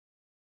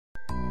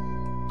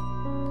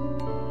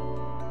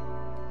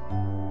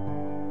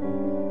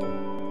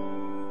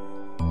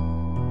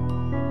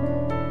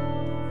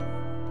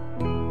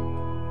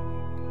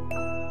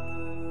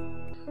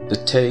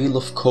tale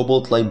of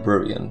Kobold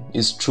Librarian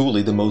is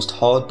truly the most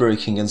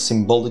heartbreaking and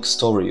symbolic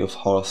story of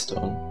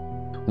Hearthstone.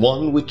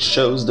 One which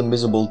shows the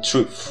miserable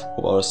truth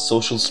of our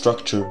social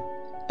structure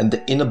and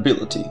the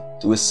inability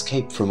to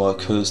escape from our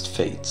cursed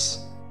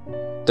fates.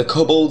 The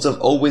kobolds have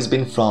always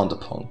been frowned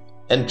upon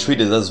and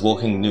treated as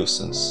walking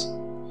nuisance.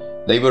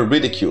 They were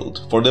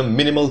ridiculed for their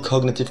minimal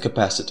cognitive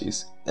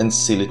capacities and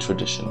silly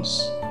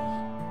traditions.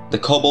 The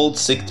kobolds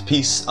sought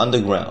peace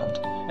underground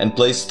and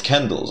placed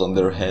candles on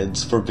their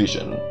heads for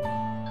vision.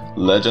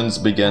 Legends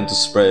began to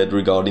spread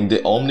regarding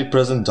the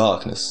omnipresent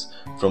darkness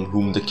from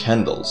whom the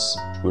candles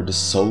were the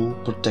sole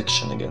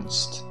protection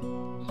against.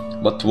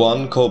 But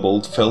one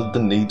kobold felt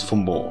the need for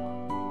more.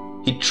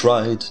 He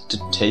tried to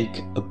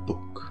take a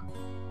book.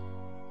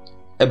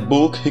 A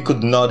book he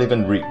could not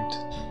even read.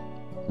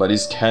 But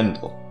his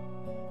candle,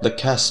 the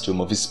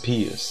costume of his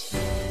peers,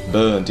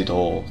 burned it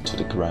all to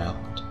the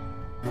ground.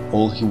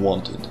 All he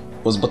wanted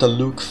was but a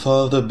look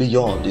further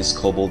beyond his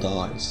kobold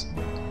eyes.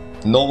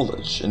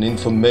 Knowledge and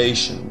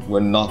information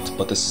were not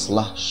but a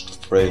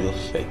slashed frail of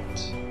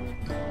fate.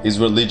 His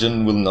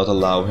religion will not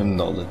allow him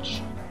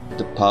knowledge.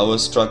 The power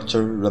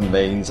structure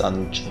remains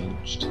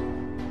unchanged.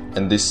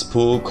 And this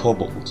poor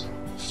kobold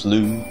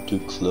flew too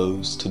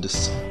close to the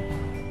sun.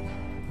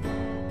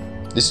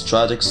 This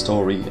tragic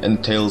story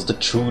entails the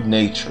true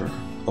nature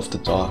of the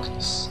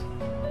darkness.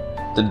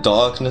 The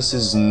darkness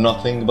is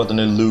nothing but an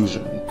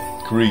illusion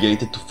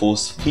created to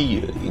force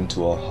fear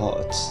into our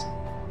hearts.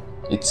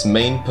 Its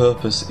main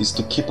purpose is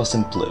to keep us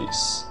in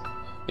place,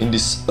 in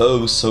this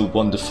oh so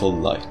wonderful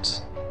light,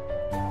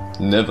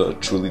 never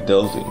truly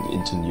delving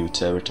into new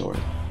territory.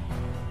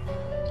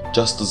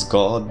 Just as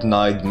God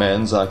denied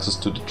man's access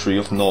to the tree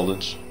of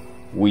knowledge,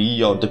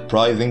 we are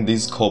depriving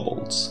these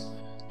kobolds,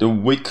 the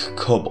weak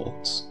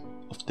kobolds,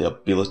 of the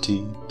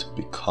ability to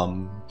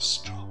become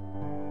strong.